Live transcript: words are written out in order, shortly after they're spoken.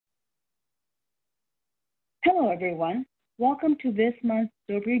Hello, everyone. Welcome to this month's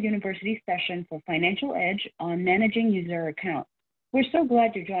Zobrio University session for Financial Edge on managing user accounts. We're so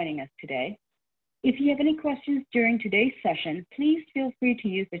glad you're joining us today. If you have any questions during today's session, please feel free to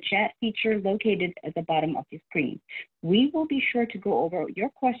use the chat feature located at the bottom of your screen. We will be sure to go over your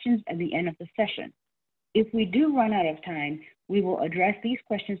questions at the end of the session. If we do run out of time, we will address these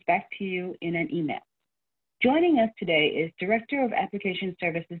questions back to you in an email. Joining us today is Director of Application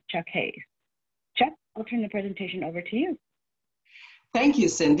Services, Chuck Hayes. Chuck, I'll turn the presentation over to you. Thank you,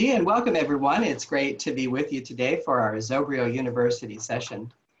 Cindy, and welcome everyone. It's great to be with you today for our Zobrio University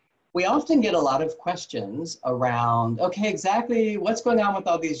session. We often get a lot of questions around, okay, exactly what's going on with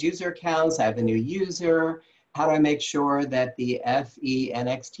all these user accounts? I have a new user. How do I make sure that the FE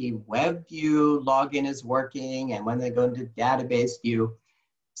NXT web view login is working and when they go into database view?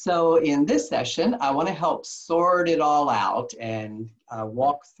 So in this session, I want to help sort it all out and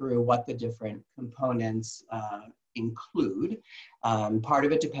walk through what the different components include. Part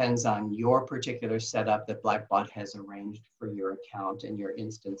of it depends on your particular setup that Blackbaud has arranged for your account and your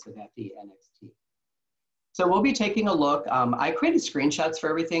instance of FE NXT. So we'll be taking a look. I created screenshots for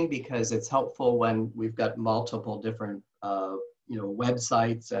everything because it's helpful when we've got multiple different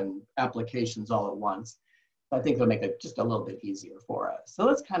websites and applications all at once. I think it'll make it just a little bit easier for us. So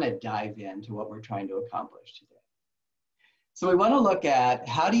let's kind of dive into what we're trying to accomplish today. So we want to look at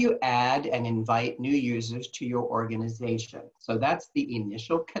how do you add and invite new users to your organization. So that's the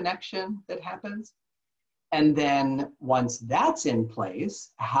initial connection that happens. And then once that's in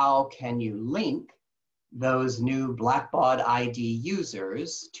place, how can you link those new Blackbaud ID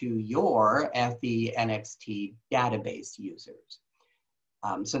users to your FE NXT database users?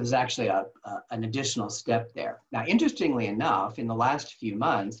 So there's actually an additional step there. Now, interestingly enough, in the last few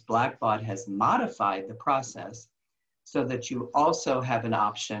months, Blackbaud has modified the process so that you also have an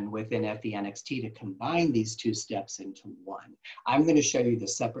option within FE NXT to combine these two steps into one. I'm going to show you the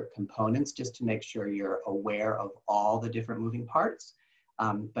separate components just to make sure you're aware of all the different moving parts,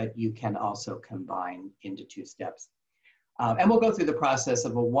 but you can also combine into two steps. And we'll go through the process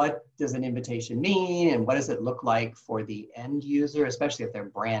of, well, what does an invitation mean and what does it look like for the end user, especially if they're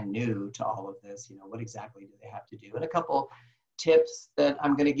brand new to all of this, what exactly do they have to do? And a couple tips that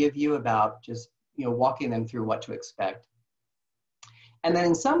I'm going to give you about just, walking them through what to expect. And then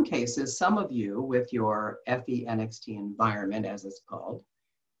in some cases, some of you with your FE NXT environment, as it's called,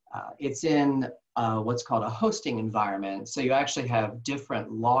 it's in what's called a hosting environment. So you actually have different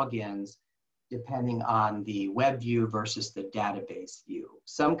logins depending on the web view versus the database view.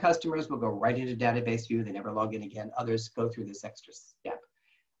 Some customers will go right into database view, they never log in again. Others go through this extra step.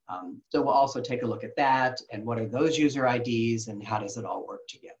 So we'll also take a look at that and what are those user IDs and how does it all work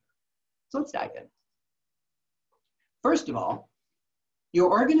together. So let's dive in. First of all,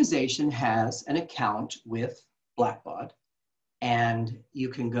 your organization has an account with Blackbaud and you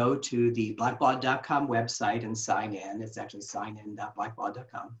can go to the blackbaud.com website and sign in. It's actually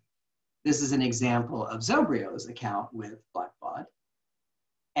signin.blackbaud.com. This is an example of Zobrio's account with Blackbaud.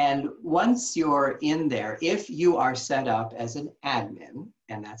 And once you're in there, if you are set up as an admin,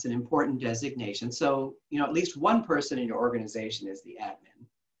 and that's an important designation, so at least one person in your organization is the admin.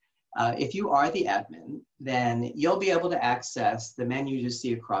 If you are the admin, then you'll be able to access the menu you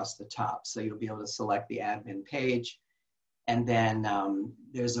see across the top. So you'll be able to select the admin page. And then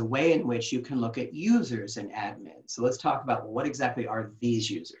there's a way in which you can look at users and admin. So let's talk about what exactly are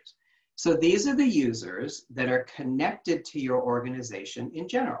these users. So these are the users that are connected to your organization in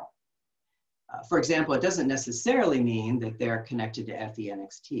general. For example, it doesn't necessarily mean that they're connected to FE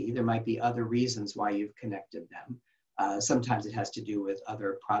NXT. There might be other reasons why you've connected them. Sometimes it has to do with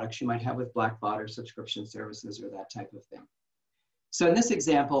other products you might have with Blackbaud or subscription services or that type of thing. So in this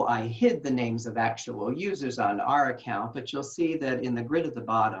example, I hid the names of actual users on our account, but you'll see that in the grid at the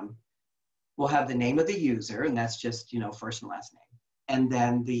bottom, we'll have the name of the user, and that's just, first and last name, and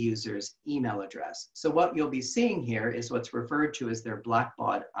then the user's email address. So what you'll be seeing here is what's referred to as their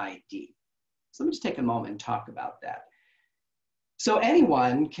Blackbaud ID. So let me just take a moment and talk about that. So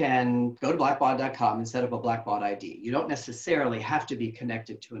anyone can go to blackbaud.com and set up a Blackbaud ID. You don't necessarily have to be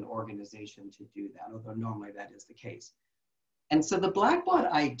connected to an organization to do that, although normally that is the case. And so the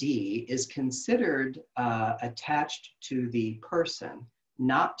Blackbaud ID is considered attached to the person,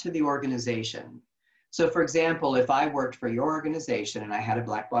 not to the organization. So for example, if I worked for your organization and I had a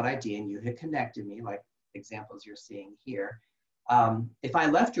Blackbaud ID and you had connected me, like examples you're seeing here, if I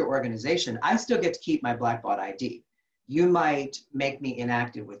left your organization, I still get to keep my Blackbaud ID. You might make me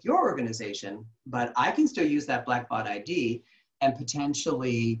inactive with your organization, but I can still use that Blackbaud ID and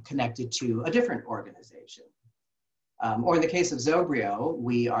potentially connect it to a different organization. Or in the case of Zobrio,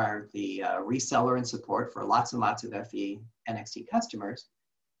 we are the reseller and support for lots and lots of FE NXT customers.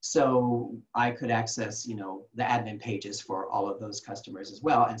 So I could access, the admin pages for all of those customers as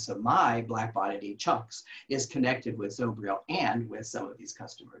well. And so my Blackbaud ID chunks is connected with Zobrio and with some of these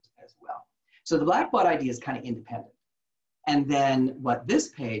customers as well. So the Blackbaud ID is kind of independent. And then what this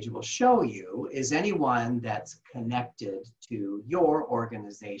page will show you is anyone that's connected to your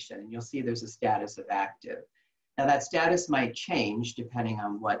organization. And you'll see there's a status of active. Now that status might change depending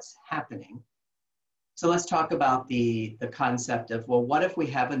on what's happening. So let's talk about the concept of, well, what if we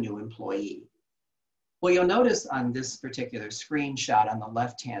have a new employee? Well, you'll notice on this particular screenshot on the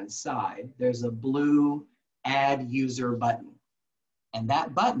left-hand side, there's a blue Add User button. And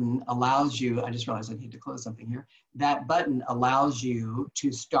that button allows you, I just realized I need to close something here. That button allows you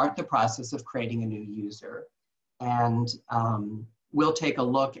to start the process of creating a new user. And we'll take a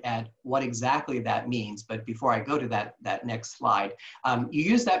look at what exactly that means. But before I go to that next slide, you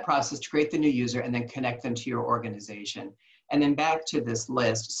use that process to create the new user and then connect them to your organization. And then back to this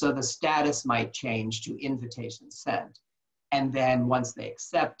list. So the status might change to invitation sent. And then once they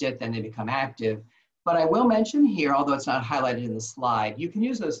accept it, then they become active. But I will mention here, although it's not highlighted in the slide, you can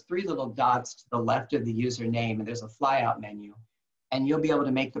use those three little dots to the left of the username, and there's a flyout menu, and you'll be able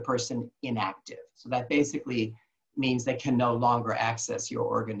to make the person inactive. So that basically means they can no longer access your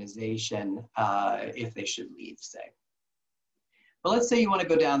organization if they should leave, say. But let's say you want to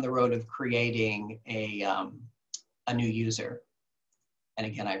go down the road of creating a new user. And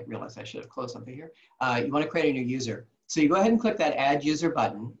again, I realized I should have closed something here. You want to create a new user. So you go ahead and click that Add User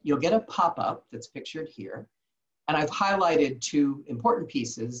button. You'll get a pop-up that's pictured here. And I've highlighted two important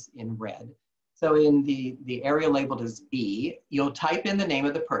pieces in red. So in the area labeled as B, you'll type in the name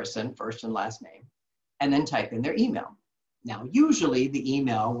of the person, first and last name, and then type in their email. Now, usually the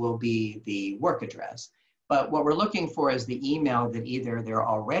email will be the work address, but what we're looking for is the email that either they're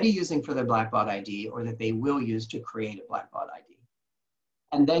already using for their Blackbaud ID or that they will use to create a Blackbaud ID.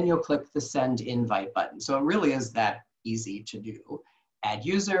 And then you'll click the Send Invite button. So it really is that easy to do. Add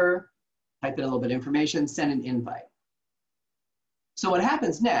user, type in a little bit of information, send an invite. So what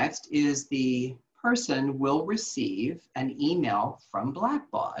happens next is the person will receive an email from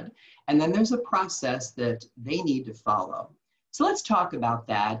Blackbaud, and then there's a process that they need to follow. So let's talk about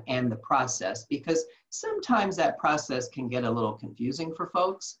that and the process, because sometimes that process can get a little confusing for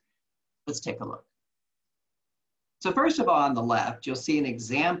folks. Let's take a look. So first of all, on the left, you'll see an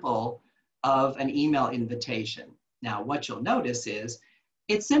example of an email invitation. Now, what you'll notice is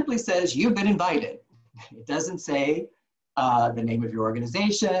it simply says you've been invited. It doesn't say the name of your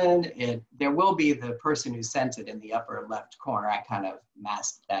organization. There will be the person who sent it in the upper left corner. I kind of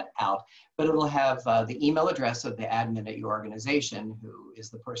masked that out, but it'll have the email address of the admin at your organization, who is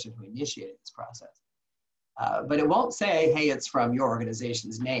the person who initiated this process. But it won't say, hey, it's from your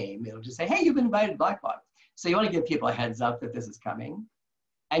organization's name. It'll just say, hey, you've been invited to Blackbaud. So you want to give people a heads up that this is coming.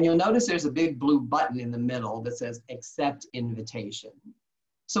 And you'll notice there's a big blue button in the middle that says Accept Invitation.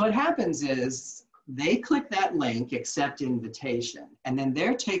 So what happens is they click that link, Accept Invitation, and then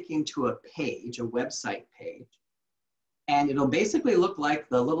they're taken to a page, a website page. And it'll basically look like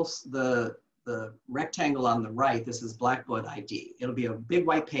the rectangle on the right. This is Blackbaud ID. It'll be a big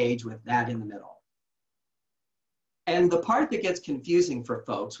white page with that in the middle. And the part that gets confusing for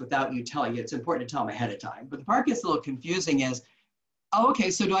folks, without you telling you, it's important to tell them ahead of time, but the part gets a little confusing is, oh,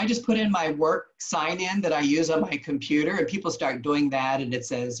 okay, so do I just put in my work sign-in that I use on my computer? And people start doing that, and it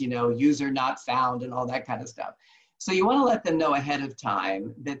says, user not found and all that kind of stuff. So you want to let them know ahead of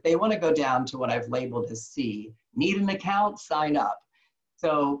time that they want to go down to what I've labeled as C, need an account, sign up.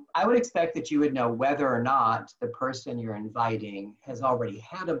 So I would expect that you would know whether or not the person you're inviting has already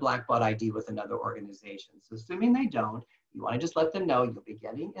had a Blackbaud ID with another organization. So assuming they don't, you want to just let them know you'll be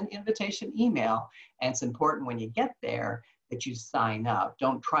getting an invitation email, and it's important when you get there that you sign up.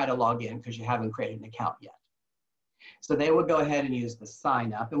 Don't try to log in because you haven't created an account yet. So they will go ahead and use the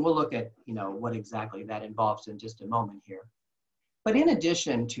sign up, and we'll look at what exactly that involves in just a moment here. But in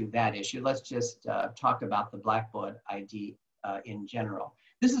addition to that issue, let's just talk about the Blackbaud ID in general.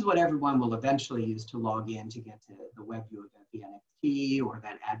 This is what everyone will eventually use to log in to get to the web view of FE NXT or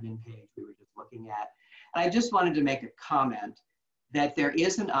that admin page we were just looking at. And I just wanted to make a comment that there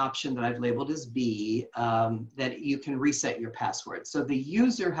is an option that I've labeled as B that you can reset your password. So the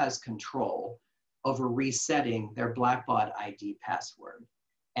user has control over resetting their Blackbaud ID password.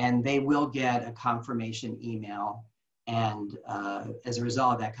 And they will get a confirmation email. And as a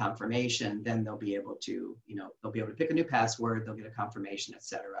result of that confirmation, then they'll be able to, they'll be able to pick a new password, they'll get a confirmation, et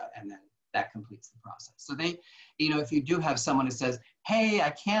cetera, and then that completes the process. So they, if you do have someone who says, hey, I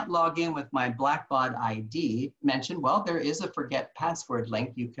can't log in with my Blackbaud ID, mention, well, there is a forget password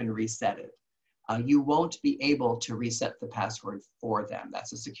link, you can reset it. You won't be able to reset the password for them.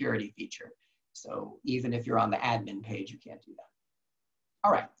 That's a security feature. So even if you're on the admin page, you can't do that.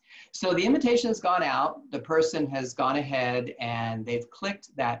 All right, so the invitation has gone out. The person has gone ahead and they've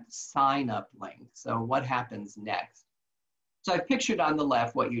clicked that sign up link. So what happens next? So I've pictured on the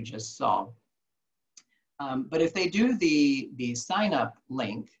left what you just saw. But if they do the sign up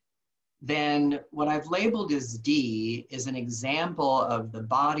link, then what I've labeled as D is an example of the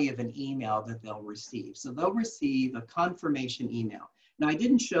body of an email that they'll receive. So they'll receive a confirmation email. Now I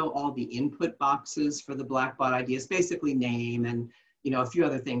didn't show all the input boxes for the Blackbaud ID. It's basically name and a few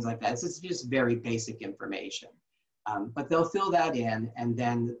other things like that. It's just very basic information. But they'll fill that in and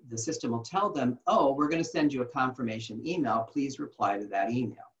then the system will tell them, oh, we're gonna send you a confirmation email, please reply to that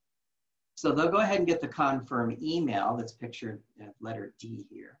email. So they'll go ahead and get the confirm email that's pictured at letter D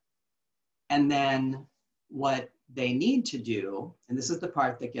here. And then what they need to do, and this is the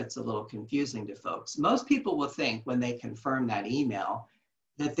part that gets a little confusing to folks. Most people will think when they confirm that email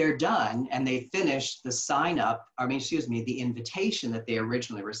that they're done and they finished the sign up, the invitation that they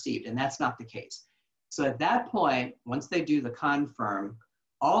originally received, and that's not the case. So at that point, once they do the confirm,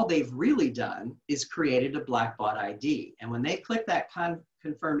 all they've really done is created a Blackbaud ID. And when they click that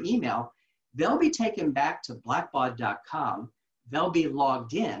confirm email, they'll be taken back to blackbaud.com. They'll be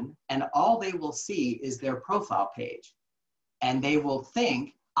logged in and all they will see is their profile page. And they will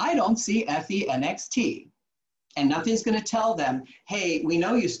think, I don't see FE NXT. And nothing's gonna tell them, hey, we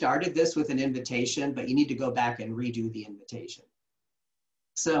know you started this with an invitation, but you need to go back and redo the invitation.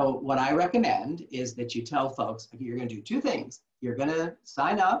 So what I recommend is that you tell folks, okay, you're gonna do two things. You're gonna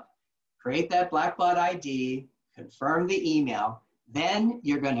sign up, create that Blackbaud ID, confirm the email, then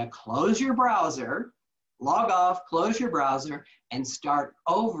you're gonna close your browser, log off, close your browser, and start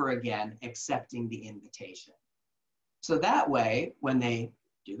over again accepting the invitation. So that way, when they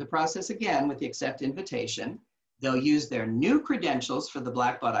do the process again with the accept invitation, they'll use their new credentials for the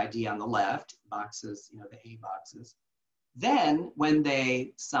Blackbaud ID on the left, boxes, the A boxes. Then when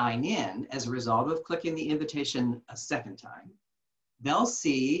they sign in, as a result of clicking the invitation a second time, they'll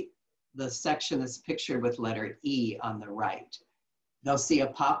see the section that's pictured with letter E on the right. They'll see a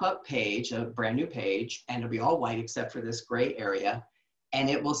pop-up page, a brand new page, and it'll be all white except for this gray area. And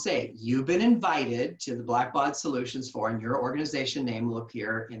it will say, you've been invited to the Blackbaud Solutions Forum. Your organization name will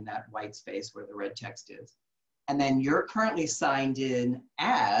appear in that white space where the red text is. And then you're currently signed in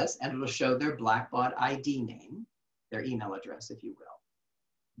as, and it'll show their Blackbaud ID name, their email address, if you will.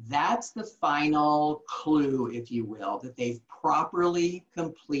 That's the final clue, if you will, that they've properly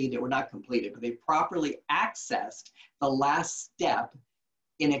completed, or not completed, but they've properly accessed the last step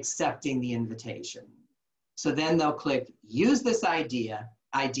in accepting the invitation. So then they'll click, use this ID,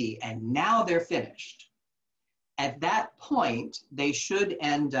 and now they're finished. At that point, they should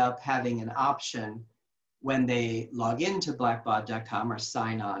end up having an option when they log into blackbaud.com or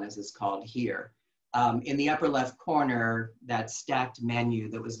sign on, as it's called here. In the upper left corner, that stacked menu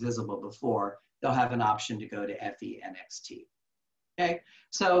that was visible before, they'll have an option to go to FE NXT. Okay,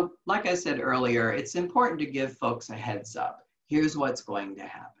 so like I said earlier, it's important to give folks a heads up. Here's what's going to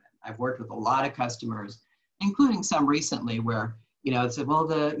happen. I've worked with a lot of customers, including some recently where, it said, well,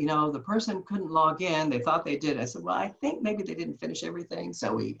 the person couldn't log in. They thought they did. I said, well, I think maybe they didn't finish everything.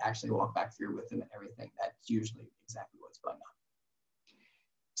 So we actually walk back through with them and everything. That's usually exactly what's going on.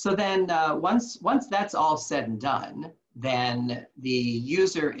 So then once that's all said and done, then the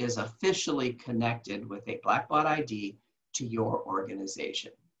user is officially connected with a Blackbaud ID to your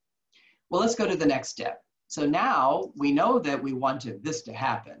organization. Well, let's go to the next step. So now we know that we wanted this to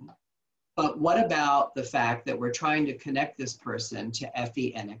happen, but what about the fact that we're trying to connect this person to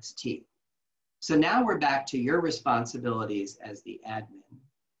FE NXT? So now we're back to your responsibilities as the admin.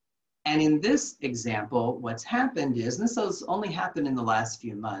 And in this example, what's happened is, and this has only happened in the last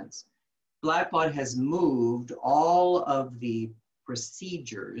few months, Blackbaud has moved all of the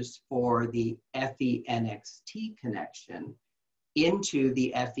procedures for the FE NXT connection into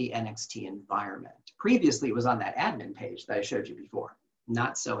the FE NXT environment. Previously, it was on that admin page that I showed you before.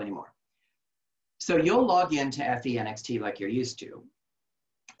 Not so anymore. So you'll log into FE NXT like you're used to,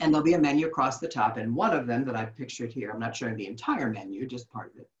 and there'll be a menu across the top, and one of them that I've pictured here, I'm not showing the entire menu, just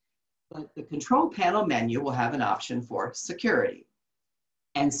part of it, but the control panel menu will have an option for security.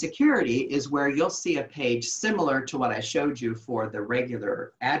 And security is where you'll see a page similar to what I showed you for the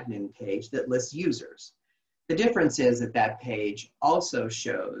regular admin page that lists users. The difference is that that page also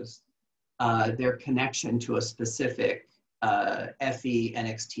shows their connection to a specific FE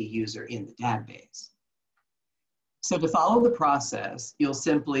NXT user in the database. So to follow the process, you'll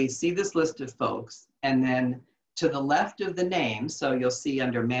simply see this list of folks, and then to the left of the name, so you'll see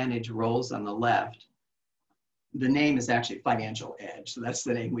under Manage Roles on the left, the name is actually Financial Edge. So that's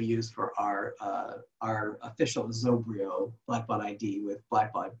the name we use for our official Zobrio Blackbaud ID with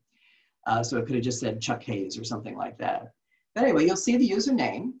Blackbaud. So it could have just said Chuck Hayes or something like that. But anyway, you'll see the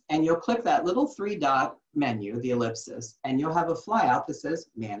username, and you'll click that little 3-dot menu, the ellipsis, and you'll have a flyout that says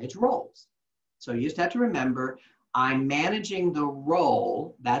Manage Roles. So you just have to remember, I'm managing the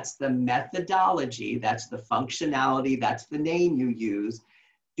role. That's the methodology. That's the functionality. That's the name you use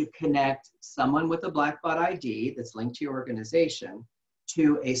to connect someone with a Blackbaud ID that's linked to your organization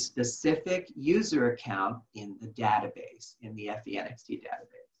to a specific user account in the database, in the FE NXT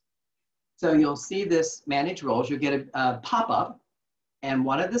database. So you'll see this Manage Roles. You'll get a pop-up, and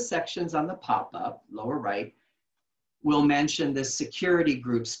one of the sections on the pop-up, lower right, will mention the security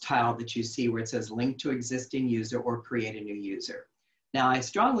groups tile that you see where it says link to existing user or create a new user. Now, I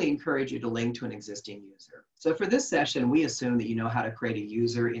strongly encourage you to link to an existing user. So for this session, we assume that you know how to create a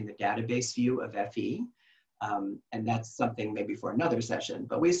user in the database view of FE. And that's something maybe for another session,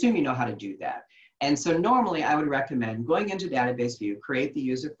 but we assume you know how to do that. And so normally I would recommend going into database view, create the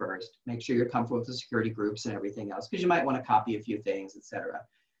user first, make sure you're comfortable with the security groups and everything else, because you might want to copy a few things, etc.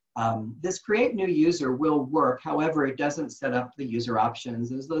 This create new user will work. However, it doesn't set up the user options.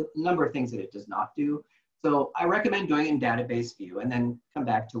 There's a number of things that it does not do. So I recommend doing it in database view and then come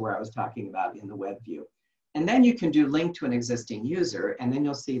back to where I was talking about in the web view. And then you can do link to an existing user, and then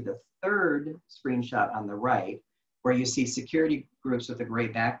you'll see the third screenshot on the right where you see security groups with a gray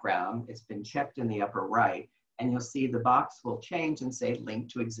background. It's been checked in the upper right, and you'll see the box will change and say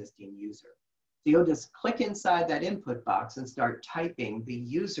link to existing user. So you'll just click inside that input box and start typing the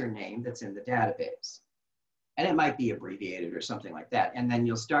username that's in the database. And it might be abbreviated or something like that. And then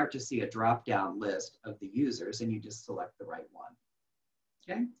you'll start to see a drop-down list of the users, and you just select the right one,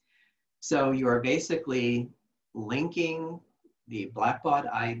 okay? So you are basically linking the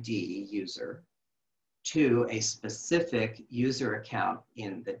Blackbaud ID user to a specific user account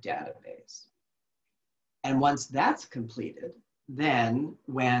in the database. And once that's completed, then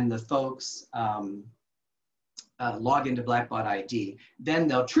when the folks log into Blackbaud ID, then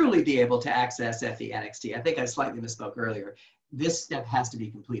they'll truly be able to access FE NXT. I think I slightly misspoke earlier. This step has to be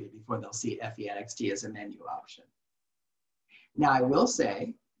completed before they'll see FE NXT as a menu option. Now, I will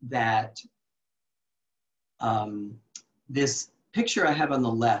say that this picture I have on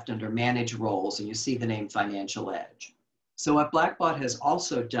the left under Manage Roles, and you see the name Financial Edge. So what Blackbaud has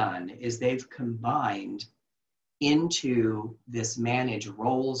also done is they've combined into this Manage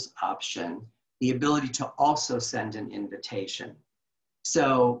Roles option the ability to also send an invitation.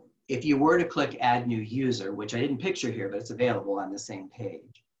 So if you were to click Add New User, which I didn't picture here, but it's available on the same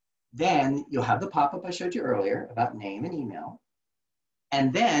page, then you'll have the pop-up I showed you earlier about name and email.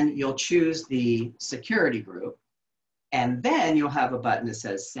 And then you'll choose the security group, and then you'll have a button that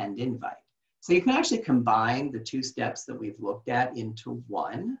says Send Invite. So you can actually combine the two steps that we've looked at into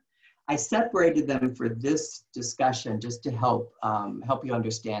one. I separated them for this discussion just to help you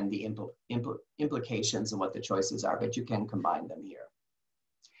understand the implications and what the choices are, but you can combine them here.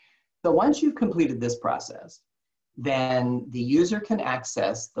 So once you've completed this process, then the user can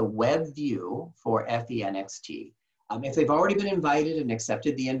access the web view for FE NXT. If they've already been invited and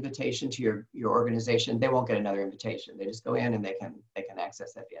accepted the invitation to your organization, they won't get another invitation. They just go in and they can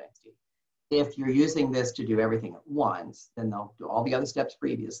access FE NXT. If you're using this to do everything at once, then they'll do all the other steps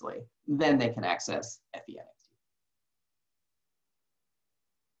previously, then they can access FE NXT.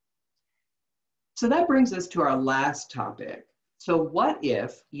 So that brings us to our last topic. So what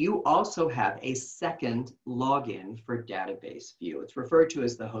if you also have a second login for database view? It's referred to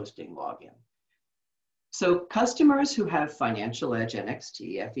as the hosting login. So customers who have Financial Edge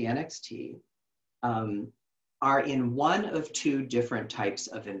NXT, FE NXT, are in one of two different types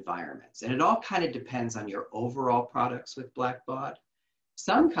of environments. And it all kind of depends on your overall products with Blackbaud.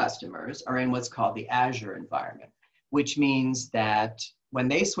 Some customers are in what's called the Azure environment, which means that when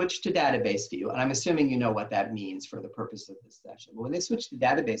they switch to database view, and I'm assuming you know what that means for the purpose of this session, but when they switch to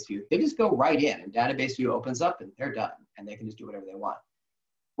database view, they just go right in and database view opens up and they're done and they can just do whatever they want.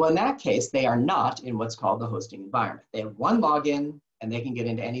 Well, in that case, they are not in what's called the hosting environment. They have one login and they can get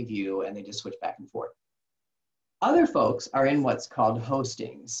into any view and they just switch back and forth. Other folks are in what's called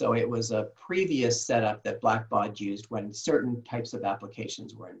hosting. So it was a previous setup that Blackbaud used when certain types of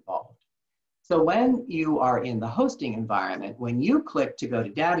applications were involved. So when you are in the hosting environment, when you click to go to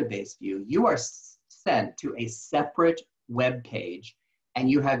database view, you are sent to a separate web page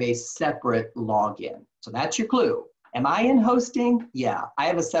and you have a separate login. So that's your clue. Am I in hosting? Yeah, I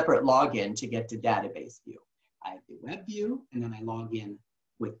have a separate login to get to database view. I have the web view, and then I log in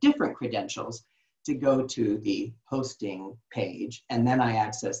with different credentials to go to the hosting page, and then I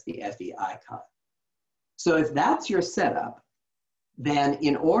access the FE icon. So if that's your setup, then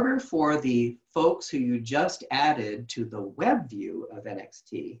in order for the folks who you just added to the web view of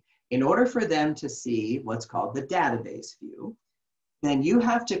NXT, in order for them to see what's called the database view, then you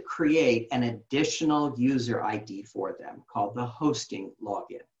have to create an additional user ID for them called the hosting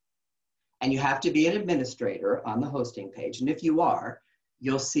login. And you have to be an administrator on the hosting page. And if you are,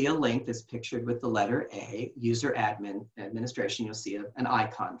 you'll see a link that's pictured with the letter A, user admin administration. You'll see an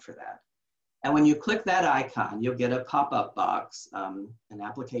icon for that. And when you click that icon, you'll get a pop-up box. An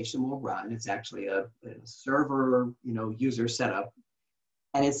application will run. It's actually a server, user setup.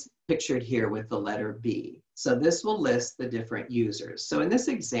 And it's pictured here with the letter B. So this will list the different users. So in this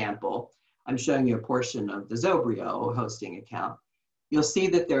example, I'm showing you a portion of the Zobrio hosting account. You'll see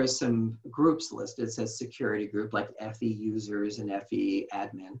that there are some groups listed. It says security group, like FE users and FE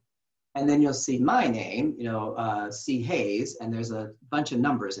admin. And then you'll see my name, C. Hayes, and there's a bunch of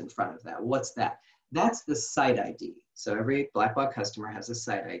numbers in front of that. What's that? That's the site ID. So every Blackbaud customer has a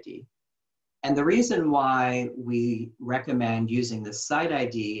site ID. And the reason why we recommend using the site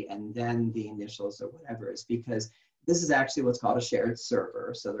ID and then the initials or whatever is because this is actually what's called a shared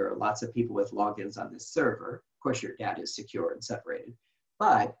server. So there are lots of people with logins on this server. Of course, your data is secure and separated.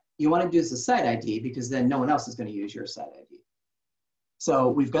 But you want to use the site ID because then no one else is going to use your site ID. So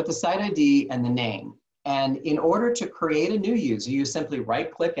we've got the site ID and the name. And in order to create a new user, you simply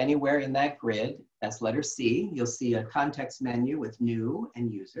right-click anywhere in that grid. That's letter C. You'll see a context menu with new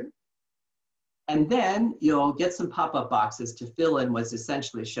and user. And then you'll get some pop-up boxes to fill in what's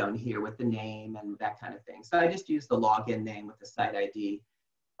essentially shown here with the name and that kind of thing. So I just use the login name with the site ID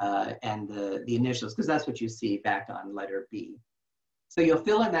and the initials, because that's what you see back on letter B. So you'll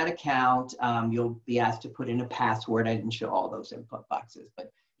fill in that account. You'll be asked to put in a password. I didn't show all those input boxes,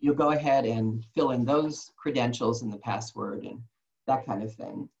 but you'll go ahead and fill in those credentials and the password and that kind of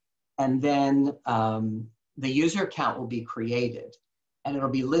thing. And then the user account will be created, and it'll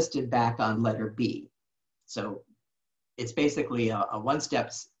be listed back on letter B. So it's basically a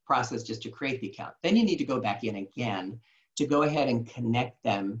one-step process just to create the account. Then you need to go back in again to go ahead and connect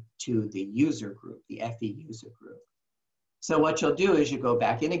them to the user group, the FE user group. So what you'll do is you go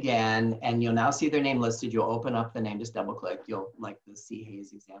back in again, and you'll now see their name listed. You'll open up the name, just double click. You'll, like the C.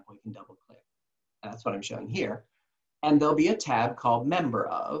 Hayes example, you can double click. That's what I'm showing here. And there'll be a tab called Member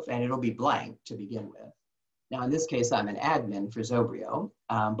Of, and it'll be blank to begin with. Now, in this case, I'm an admin for Zobrio,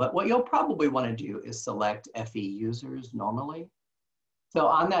 but what you'll probably want to do is select FE users normally. So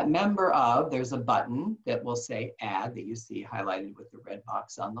on that Member Of, there's a button that will say Add that you see highlighted with the red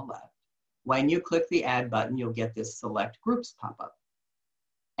box on the left. When you click the Add button, you'll get this Select Groups pop-up.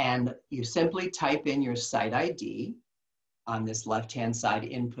 And you simply type in your site ID on this left-hand side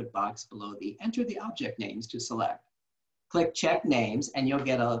input box below the Enter the object names to select. Click Check Names, and you'll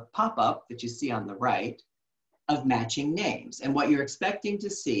get a pop-up that you see on the right of matching names. And what you're expecting to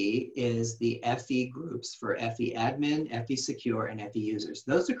see is the FE groups for FE admin, FE secure, and FE users.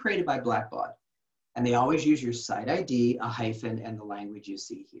 Those are created by Blackbaud, and they always use your site ID, a hyphen, and the language you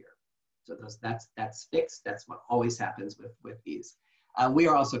see here. So that's fixed. That's what always happens with these. We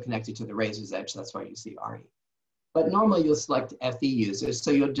are also connected to the Razor's Edge. That's why you see RE. But normally you'll select FE users.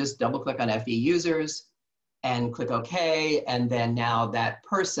 So you'll just double click on FE users and click OK. And then now that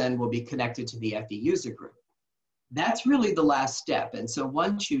person will be connected to the FE user group. That's really the last step. And so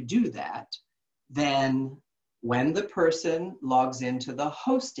once you do that, then when the person logs into the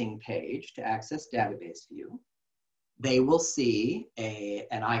hosting page to access database view, they will see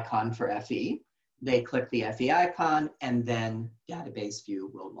an icon for FE. They click the FE icon, and then database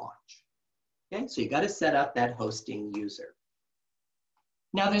view will launch. Okay, so you got to set up that hosting user.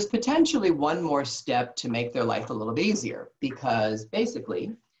 Now there's potentially one more step to make their life a little bit easier, because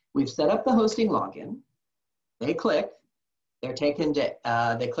basically we've set up the hosting login. They click, they're taken to,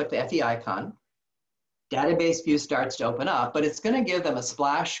 they click the FE icon. Database view starts to open up, but it's going to give them a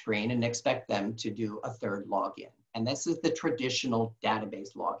splash screen and expect them to do a third login. And this is the traditional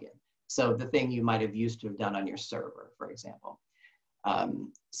database login. So the thing you might have used to have done on your server, for example.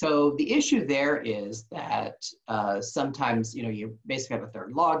 So the issue there is that sometimes, you basically have a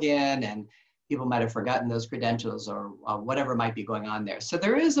third login and people might have forgotten those credentials or whatever might be going on there. So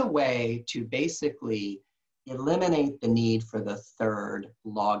there is a way to basically eliminate the need for the third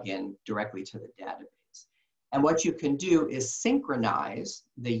login directly to the database. And what you can do is synchronize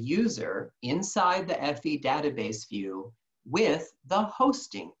the user inside the FE database view with the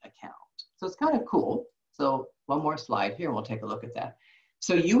hosting account. So it's kind of cool. So one more slide here, and we'll take a look at that.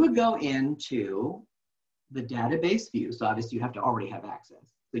 So you would go into the database view. So obviously you have to already have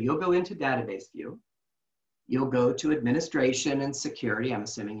access. So you'll go into database view. You'll go to administration and security. I'm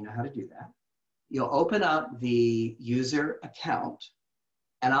assuming you know how to do that. You'll open up the user account.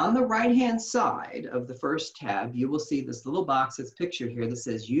 And on the right-hand side of the first tab, you will see this little box that's pictured here that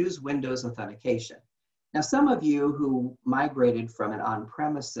says use Windows authentication. Now, some of you who migrated from an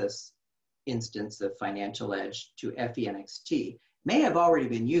on-premises instance of Financial Edge to FE NXT may have already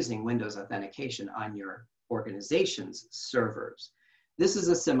been using Windows authentication on your organization's servers. This is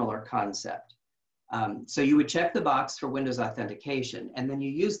a similar concept. So you would check the box for Windows authentication, and then you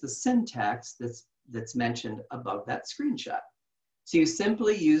use the syntax that's mentioned above that screenshot. So you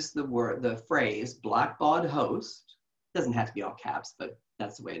simply use the phrase Blackbaud host. Doesn't have to be all caps, but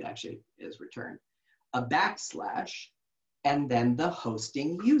that's the way it actually is returned. A backslash, and then the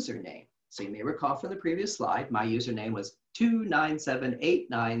hosting username. So you may recall from the previous slide, my username was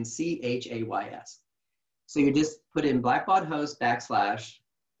 29789CHAYS. So you just put in Blackbaud host backslash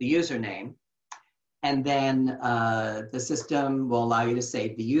the username, and then the system will allow you to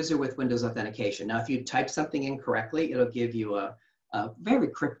save the user with Windows authentication. Now, if you type something incorrectly, it'll give you a very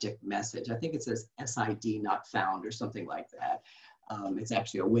cryptic message. I think it says SID not found or something like that. It's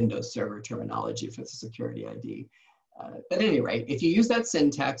actually a Windows Server terminology for the security ID. But at any rate, if you use that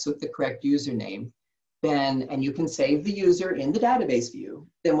syntax with the correct username, then, and you can save the user in the database view,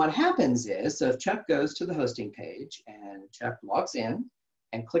 then what happens is, so if Chuck goes to the hosting page and Chuck logs in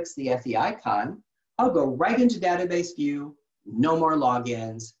and clicks the FE icon, I'll go right into database view, no more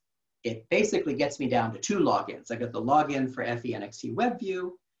logins. It basically gets me down to 2 logins. I got the login for FE NXT web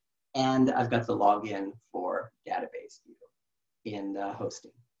view, and I've got the login for database view in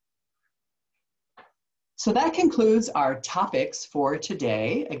hosting. So that concludes our topics for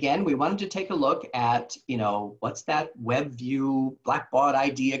today. Again, we wanted to take a look at, what's that web view Blackbaud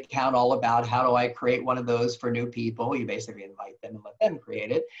ID account all about? How do I create one of those for new people? You basically invite them and let them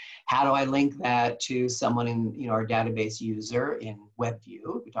create it. How do I link that to someone in, our database user in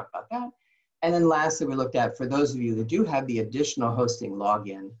WebView? We talked about that. And then lastly, we looked at, for those of you that do have the additional hosting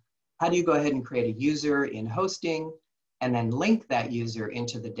login, how do you go ahead and create a user in hosting and then link that user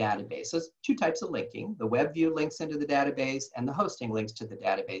into the database? So it's 2 types of linking. The web view links into the database and the hosting links to the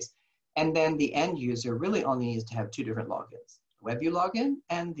database. And then the end user really only needs to have 2 different logins, the web view login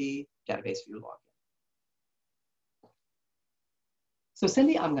and the database view login. So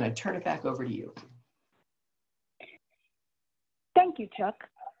Cindy, I'm going to turn it back over to you. Thank you, Chuck.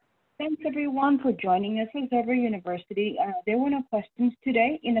 Thanks everyone for joining us at Zobrio University. There were no questions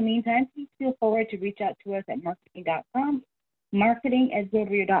today. In the meantime, please feel forward to reach out to us at marketing.com,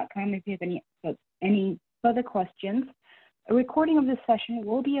 marketing@zobrio.com if you have any further questions. A recording of this session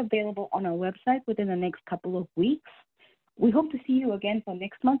will be available on our website within the next couple of weeks. We hope to see you again for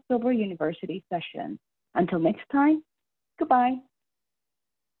next month's Zobrio University session. Until next time, goodbye.